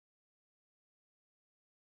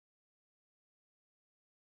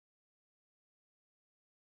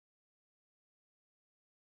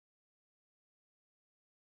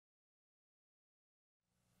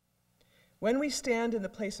When we stand in the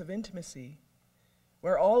place of intimacy,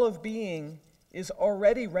 where all of being is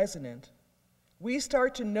already resonant, we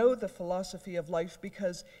start to know the philosophy of life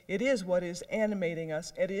because it is what is animating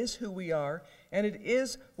us, it is who we are, and it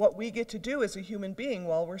is what we get to do as a human being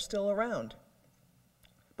while we're still around.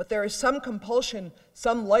 But there is some compulsion,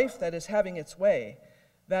 some life that is having its way,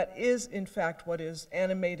 that is in fact what is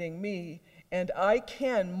animating me, and I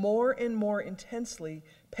can more and more intensely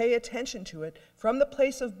pay attention to it from the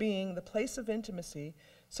place of being, the place of intimacy,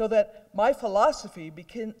 so that my philosophy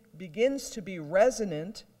begins to be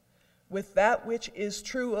resonant with that which is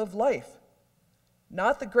true of life,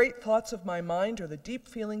 not the great thoughts of my mind or the deep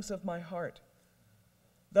feelings of my heart.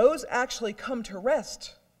 Those actually come to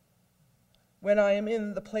rest when I am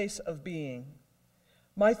in the place of being.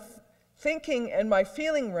 My thinking and my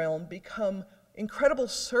feeling realm become incredible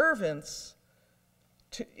servants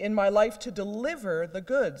in my life to deliver the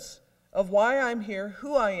goods of why I'm here,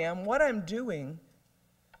 who I am, what I'm doing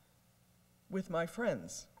with my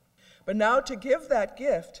friends. But now to give that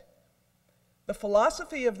gift, the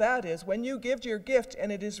philosophy of that is when you give your gift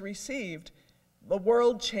and it is received, the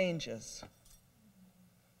world changes.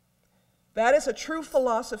 That is a true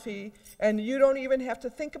philosophy, and you don't even have to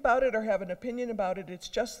think about it or have an opinion about it. It's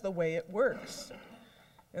just the way it works.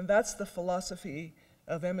 And that's the philosophy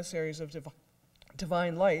of emissaries of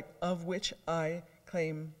divine light, of which I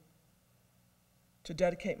claim to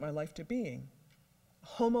dedicate my life to being.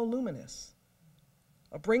 Homo luminous,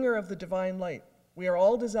 a bringer of the divine light. We are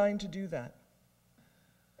all designed to do that.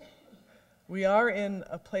 We are in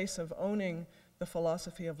a place of owning the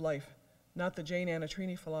philosophy of life, not the Jane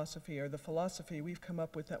Anetrini philosophy or the philosophy we've come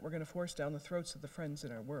up with that we're going to force down the throats of the friends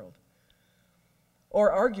in our world,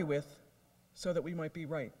 or argue with so that we might be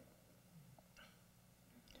right.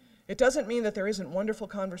 It doesn't mean that there isn't wonderful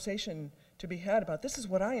conversation to be had about, this is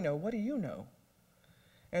what I know, what do you know?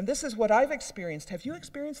 And this is what I've experienced. Have you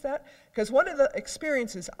experienced that? Because one of the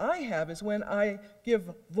experiences I have is when I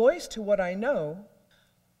give voice to what I know,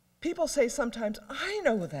 people say sometimes, I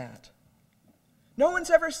know that. No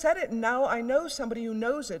one's ever said it, and now I know somebody who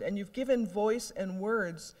knows it, and you've given voice and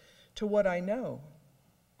words to what I know.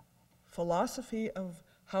 Philosophy of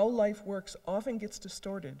how life works often gets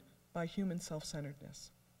distorted by human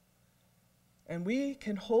self-centeredness. And we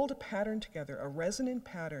can hold a pattern together, a resonant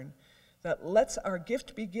pattern, that lets our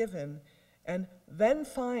gift be given and then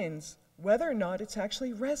finds whether or not it's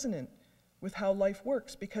actually resonant with how life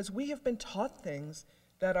works, because we have been taught things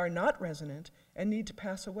that are not resonant and need to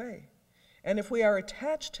pass away. And if we are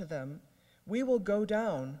attached to them, we will go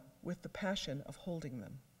down with the passion of holding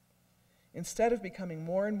them, instead of becoming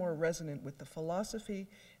more and more resonant with the philosophy,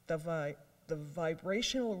 the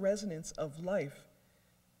vibrational resonance of life,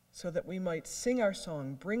 so that we might sing our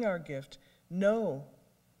song, bring our gift, know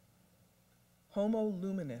Homo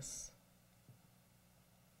luminous.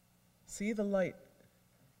 See the light.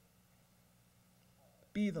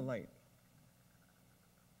 Be the light.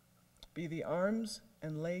 Be the arms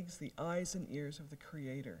and legs, the eyes and ears of the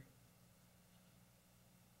Creator.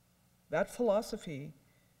 That philosophy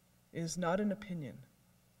is not an opinion.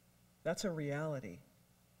 That's a reality.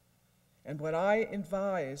 And what I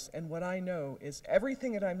advise and what I know is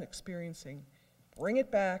everything that I'm experiencing, bring it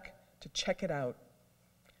back to check it out.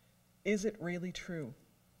 Is it really true?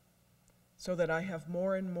 So that I have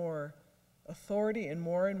more and more authority and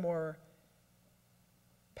more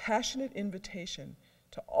passionate invitation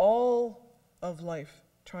to all of life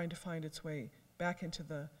trying to find its way back into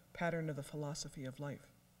the pattern of the philosophy of life.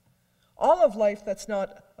 All of life that's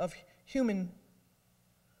not of human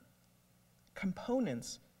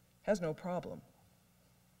components has no problem.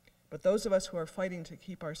 But those of us who are fighting to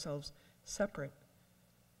keep ourselves separate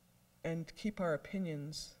and keep our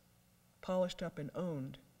opinions polished up and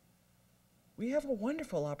owned, we have a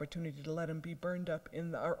wonderful opportunity to let them be burned up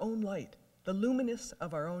in our own light, the luminous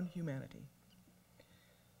of our own humanity.